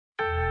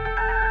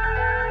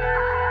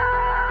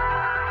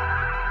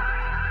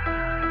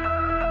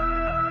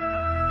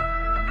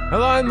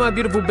Hello, my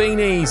beautiful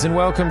beanies, and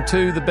welcome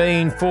to The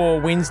Bean for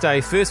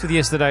Wednesday. First with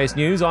yesterday's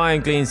news, I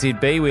am Glenn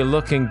ZB. We're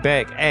looking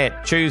back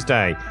at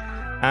Tuesday.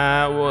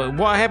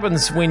 What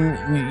happens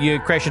when you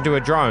crash into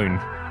a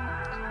drone?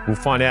 We'll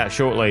find out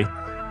shortly.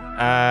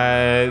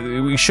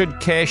 Should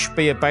cash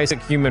be a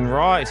basic human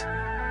right?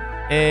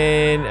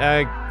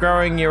 And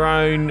growing your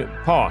own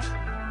pot.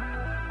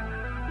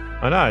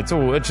 I know, it's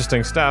all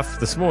interesting stuff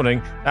this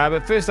morning.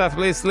 But first off,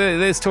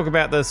 let's talk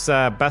about this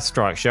bus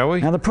strike, shall we?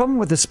 Now, the problem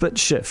with the split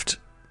shift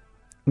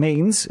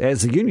means,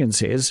 as the union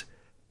says,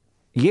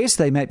 yes,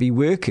 they may be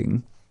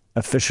working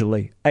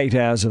officially 8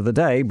 hours of the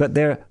day, but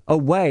they're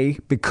away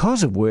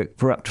because of work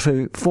for up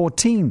to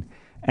 14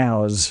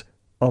 hours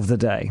of the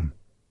day.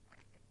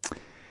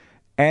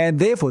 And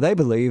therefore, they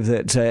believe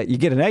that you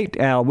get an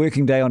 8-hour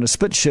working day on a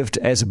split shift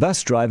as a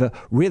bus driver.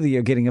 Really,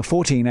 you're getting a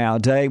 14-hour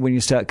day. When you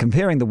start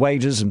comparing the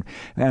wages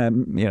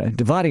and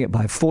dividing it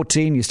by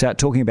 14, you start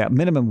talking about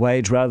minimum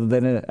wage rather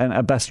than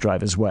a bus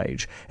driver's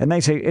wage. And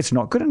they say it's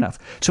not good enough.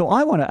 So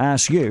I want to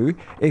ask you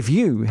if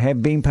you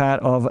have been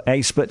part of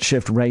a split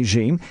shift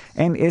regime,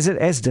 and is it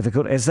as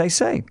difficult as they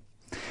say?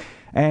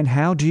 And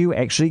how do you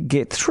actually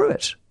get through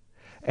it?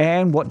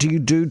 And what do you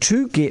do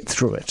to get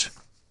through it?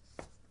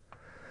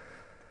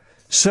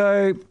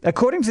 So,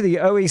 according to the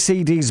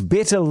OECD's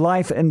Better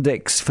Life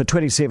Index for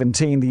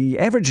 2017, the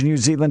average New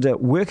Zealander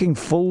working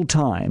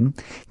full-time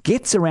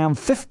gets around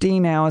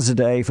 15 hours a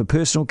day for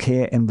personal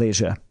care and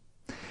leisure.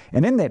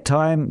 And in that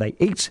time, they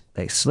eat,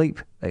 they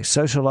sleep, they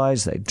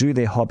socialise, they do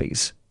their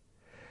hobbies.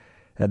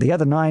 The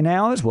other 9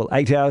 hours,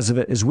 8 hours of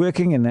it is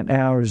working and an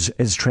hour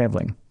is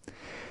travelling.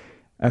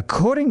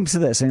 According to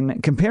this,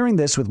 and comparing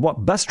this with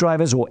what bus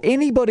drivers or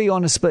anybody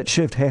on a split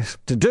shift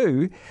have to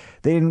do,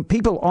 then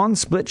people on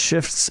split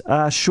shifts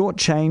are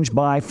shortchanged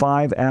by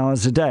 5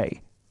 hours a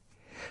day,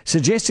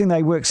 suggesting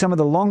they work some of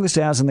the longest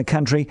hours in the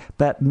country,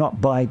 but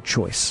not by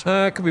choice.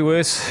 Could be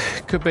worse.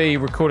 Could be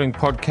recording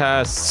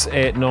podcasts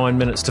at 9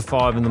 minutes to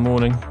 5 in the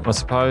morning, I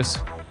suppose.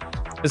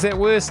 Is that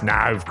worse? No,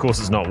 of course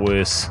it's not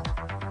worse.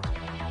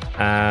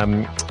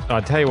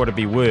 I'd tell you what would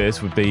be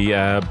worse would be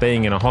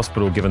being in a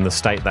hospital given the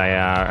state they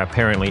are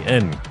apparently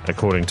in,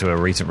 according to a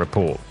recent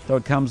report. So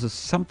it comes as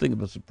something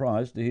of a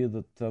surprise to hear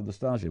that the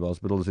Starship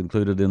Hospital is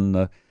included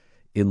in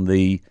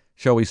the,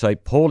 shall we say,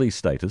 poor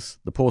status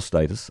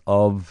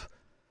of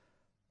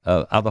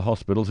other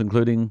hospitals,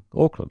 including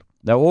Auckland.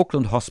 Now,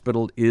 Auckland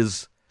Hospital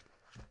is,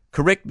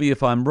 correct me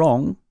if I'm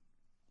wrong,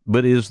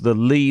 but is the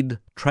lead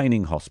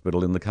training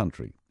hospital in the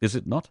country. Is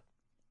it not?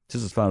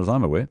 Just as far as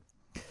I'm aware.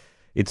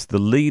 It's the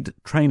lead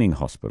training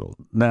hospital.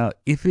 Now,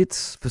 if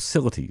its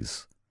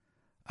facilities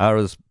are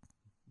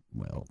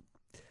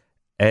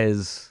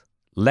as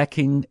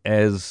lacking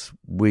as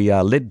we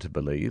are led to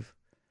believe,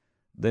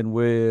 then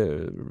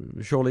we're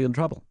surely in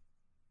trouble.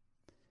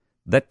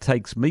 That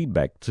takes me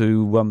back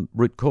to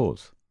root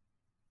cause.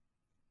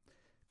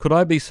 Could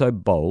I be so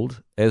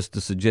bold as to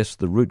suggest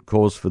the root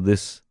cause for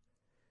this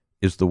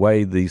is the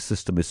way the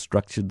system is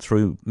structured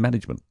through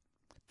management?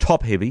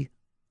 Top-heavy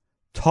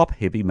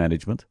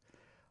management.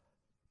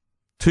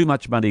 Too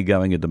much money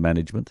going into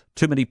management,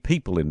 too many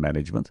people in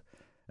management,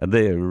 and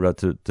they're,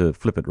 to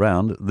flip it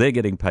round, they're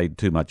getting paid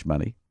too much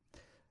money,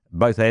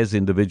 both as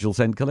individuals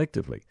and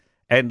collectively,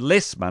 and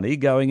less money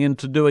going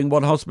into doing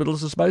what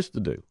hospitals are supposed to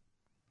do.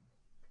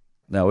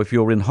 Now, if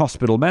you're in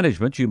hospital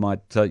management, you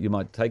might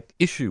take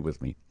issue with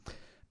me,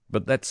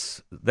 but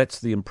that's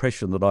the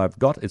impression that I've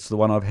got. It's the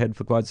one I've had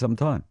for quite some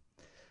time.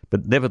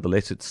 But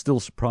nevertheless, it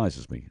still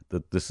surprises me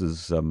that this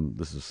is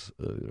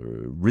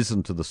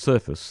risen to the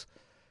surface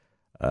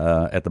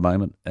at the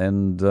moment,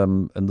 and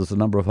there's a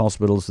number of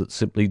hospitals that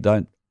simply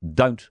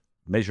don't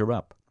measure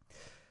up.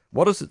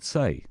 What does it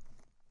say?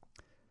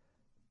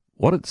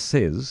 What it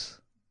says,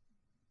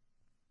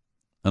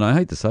 and I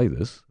hate to say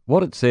this,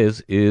 what it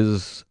says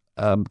is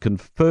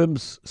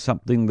confirms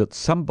something that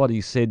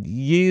somebody said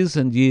years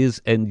and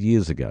years and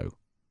years ago.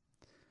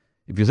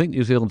 If you think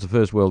New Zealand's a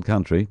first world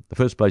country, the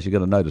first place you're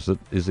going to notice it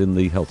is in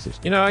the health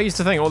system. You know, I used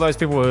to think all those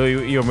people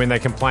who, when they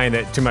complain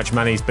that too much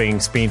money is being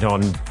spent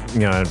on,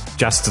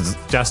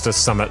 justice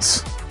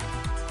summits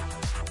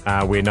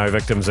where no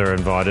victims are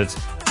invited,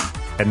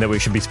 and that we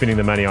should be spending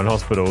the money on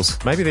hospitals.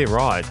 Maybe they're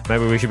right.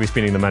 Maybe we should be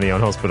spending the money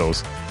on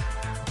hospitals.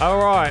 All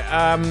right.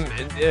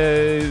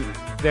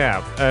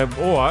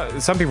 Or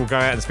some people go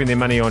out and spend their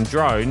money on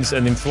drones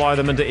and then fly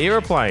them into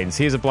aeroplanes.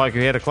 Here's a bloke who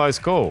had a close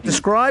call.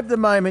 Describe the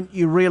moment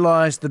you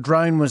realised the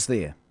drone was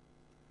there.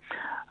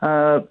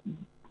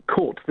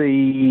 Caught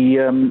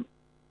the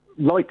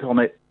light on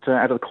it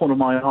out of the corner of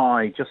my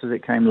eye just as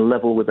it came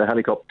level with the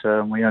helicopter,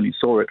 and we only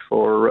saw it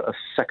for a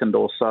second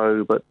or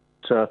so, but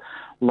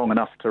long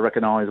enough to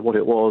recognise what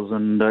it was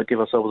and give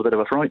ourselves a bit of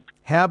a fright.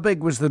 How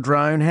big was the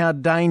drone? How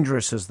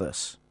dangerous is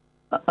this?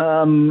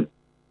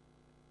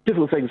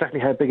 Difficult to say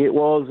exactly how big it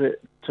was.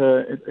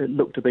 It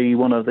looked to be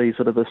one of the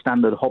sort of the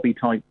standard hobby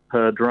type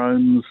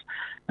drones,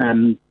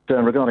 and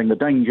regarding the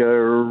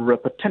danger,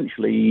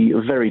 potentially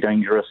very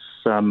dangerous,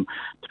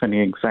 depending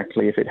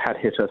exactly if it had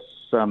hit us,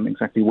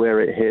 exactly where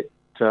it hit,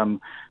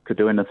 could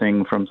do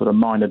anything from sort of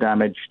minor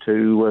damage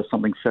to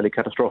something fairly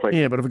catastrophic.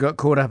 Yeah, but if it got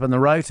caught up in the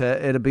rotor,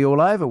 it'd be all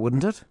over,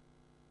 wouldn't it?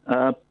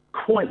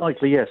 Quite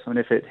likely, yes. I mean,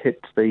 if it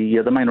hit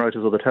the main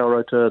rotors or the tail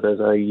rotor, there's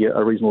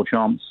a reasonable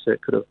chance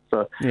it could have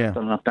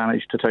done enough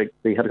damage to take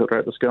the helicopter out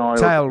of the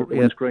sky. Or the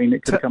windscreen,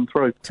 it could have come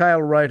through.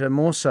 Tail rotor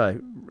more so,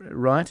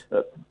 right?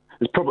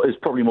 It's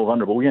probably more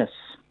vulnerable, yes.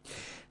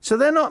 So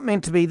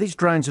these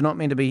drones are not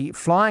meant to be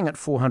flying at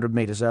 400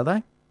 metres, are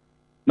they?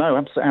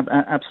 No,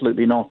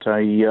 absolutely not.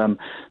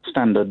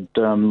 Standard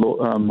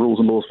rules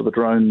and laws for the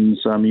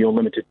drones, you're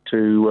limited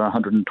to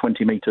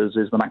 120 metres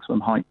is the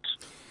maximum height.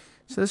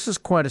 So this is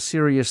quite a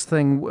serious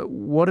thing.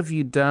 What have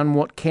you done?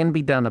 What can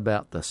be done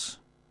about this?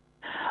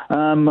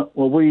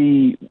 Well,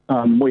 we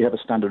have a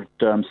standard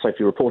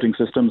safety reporting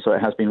system, so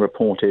it has been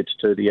reported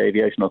to the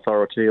Aviation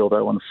Authority,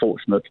 although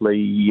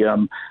unfortunately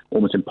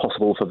almost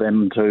impossible for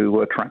them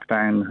to track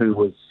down who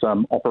was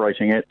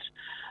operating it.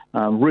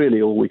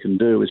 Really, all we can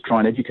do is try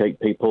and educate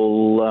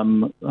people. A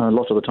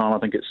lot of the time, I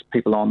think it's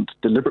people aren't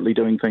deliberately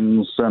doing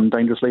things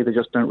dangerously. They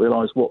just don't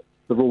realise what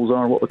the rules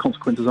are and what the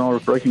consequences are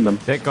of breaking them.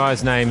 That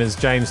guy's name is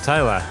James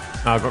Taylor.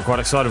 I got quite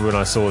excited when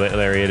I saw that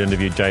Larry had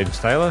interviewed James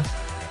Taylor.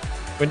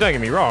 Well, don't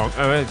get me wrong,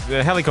 a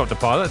helicopter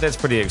pilot, that's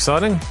pretty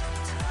exciting.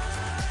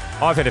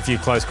 I've had a few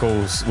close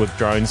calls with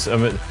drones,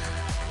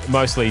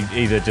 mostly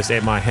either just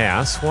at my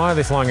house. Why are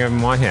they flying over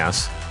my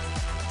house?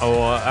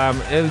 Or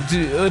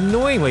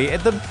annoyingly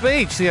at the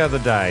beach the other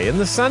day in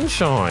the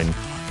sunshine.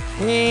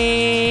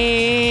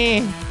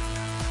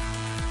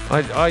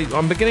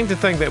 I'm beginning to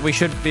think that we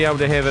should be able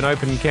to have an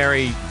open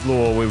carry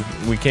law where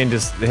we can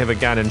just have a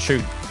gun and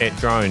shoot at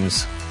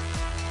drones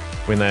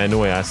when they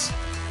annoy us.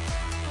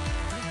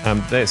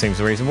 That seems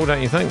reasonable,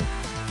 don't you think?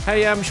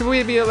 Hey, should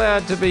we be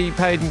allowed to be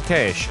paid in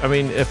cash? I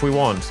mean, if we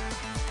want.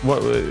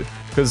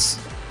 Because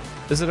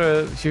is it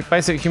a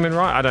basic human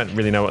right? I don't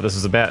really know what this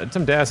is about.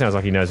 Tim Dow sounds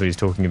like he knows what he's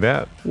talking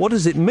about. What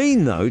does it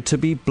mean, though, to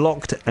be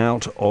blocked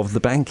out of the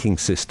banking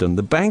system?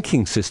 The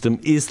banking system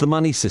is the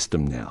money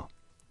system now.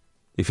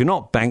 If you're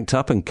not banked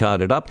up and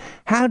carded up,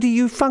 how do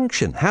you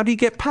function? How do you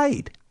get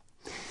paid?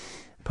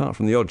 Apart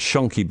from the odd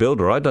shonky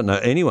builder, I don't know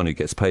anyone who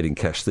gets paid in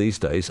cash these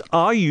days.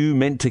 Are you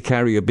meant to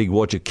carry a big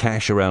wad of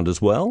cash around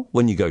as well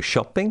when you go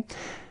shopping?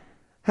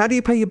 How do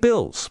you pay your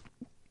bills?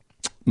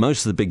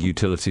 Most of the big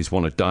utilities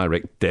want a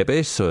direct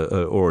debit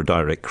or a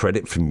direct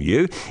credit from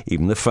you.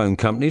 Even the phone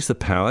companies, the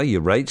power,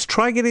 your rates.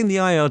 Try getting the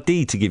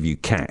IRD to give you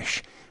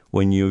cash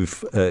when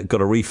you've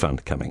got a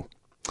refund coming.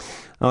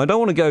 Now, I don't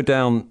want to go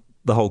down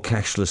the whole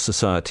cashless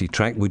society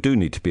track. We do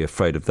need to be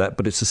afraid of that,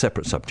 but it's a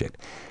separate subject.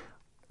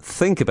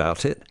 Think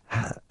about it.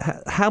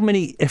 How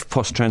many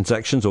EFTPOS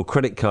transactions or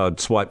credit card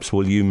swipes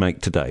will you make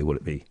today? Will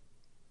it be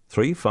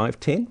 3, 5,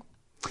 10?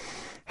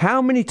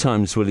 How many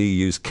times will you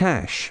use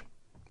cash?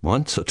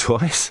 Once or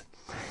twice?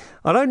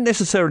 I don't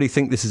necessarily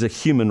think this is a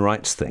human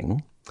rights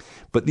thing,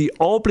 but the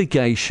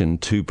obligation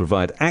to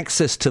provide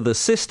access to the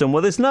system,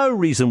 well, there's no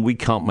reason we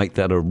can't make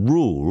that a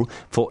rule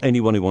for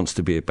anyone who wants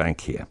to be a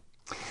bank here.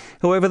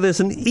 However, there's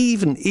an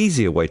even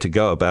easier way to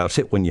go about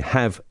it when you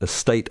have a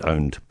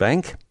state-owned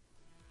bank.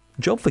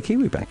 Job for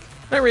Kiwibank.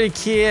 I don't really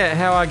care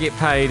how I get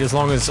paid as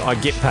long as I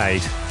get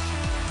paid.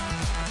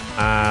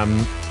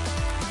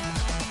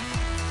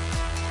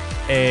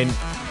 And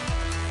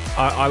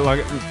I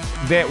like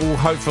that will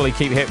hopefully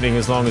keep happening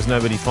as long as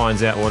nobody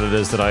finds out what it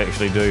is that I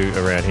actually do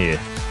around here.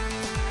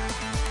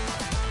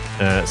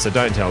 So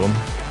don't tell them.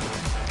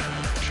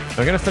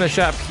 I'm going to finish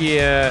up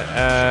here.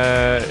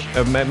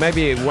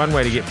 Maybe one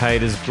way to get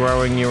paid is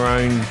growing your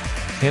own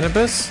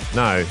cannabis?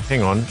 No,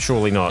 hang on.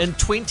 Surely not. In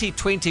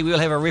 2020, we'll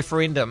have a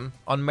referendum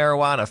on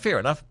marijuana. Fair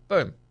enough.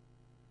 Boom.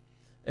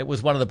 It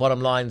was one of the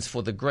bottom lines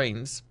for the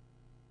Greens.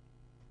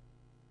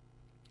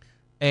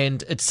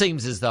 And it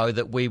seems as though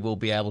that we will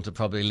be able to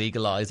probably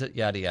legalise it,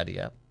 yada, yada,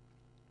 yada.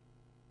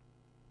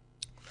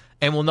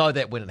 And we'll know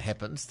that when it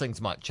happens, things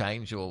might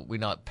change, or we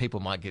know people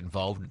might get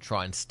involved and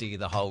try and steer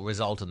the whole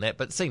result in that.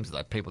 But it seems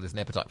like there's an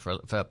appetite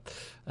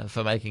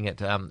for making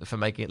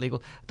it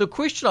legal. The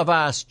question I've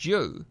asked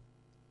you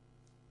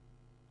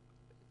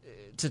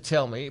to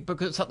tell me,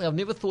 because it's something I've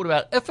never thought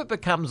about, if it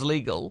becomes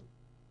legal,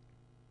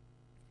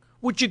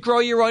 would you grow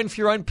your own for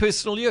your own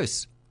personal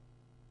use?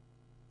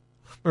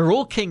 We're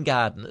all king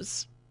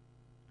gardeners.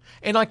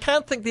 And I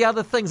can't think the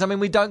other things. I mean,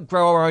 we don't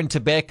grow our own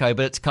tobacco,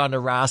 but it's kind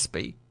of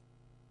raspy.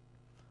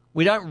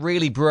 We don't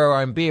really brew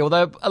our own beer,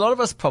 although a lot of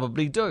us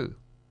probably do.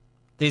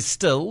 There's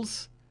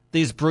stills,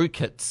 there's brew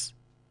kits.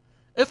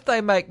 If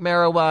they make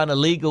marijuana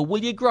legal,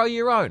 will you grow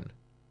your own?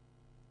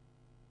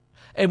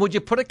 And would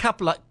you put a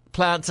couple of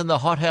plants in the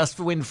hothouse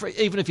for when,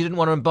 even if you didn't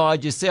want to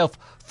imbibe yourself,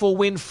 for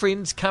when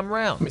friends come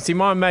round? See,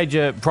 my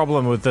major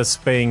problem with this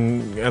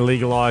being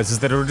legalised is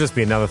that it'll just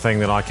be another thing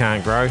that I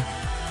can't grow.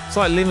 It's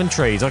like lemon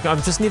trees.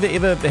 I've just never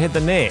ever had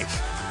the knack.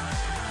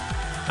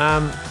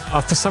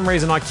 For some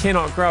reason, I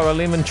cannot grow a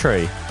lemon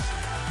tree.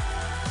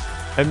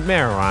 And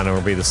marijuana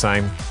will be the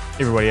same.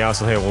 Everybody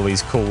else will have all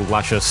these cool,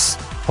 luscious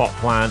pot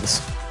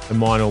plants, and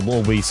mine will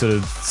all be sort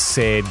of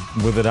sad,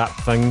 withered up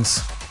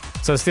things.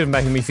 So instead of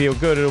making me feel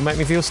good, it'll make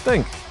me feel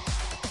stink.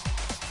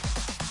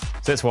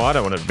 That's why I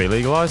don't want it to be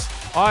legalised.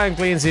 I am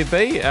Glenn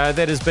ZB.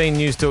 That has been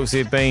News Talk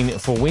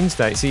ZB for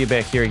Wednesday. See you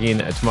back here again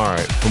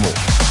tomorrow for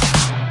more.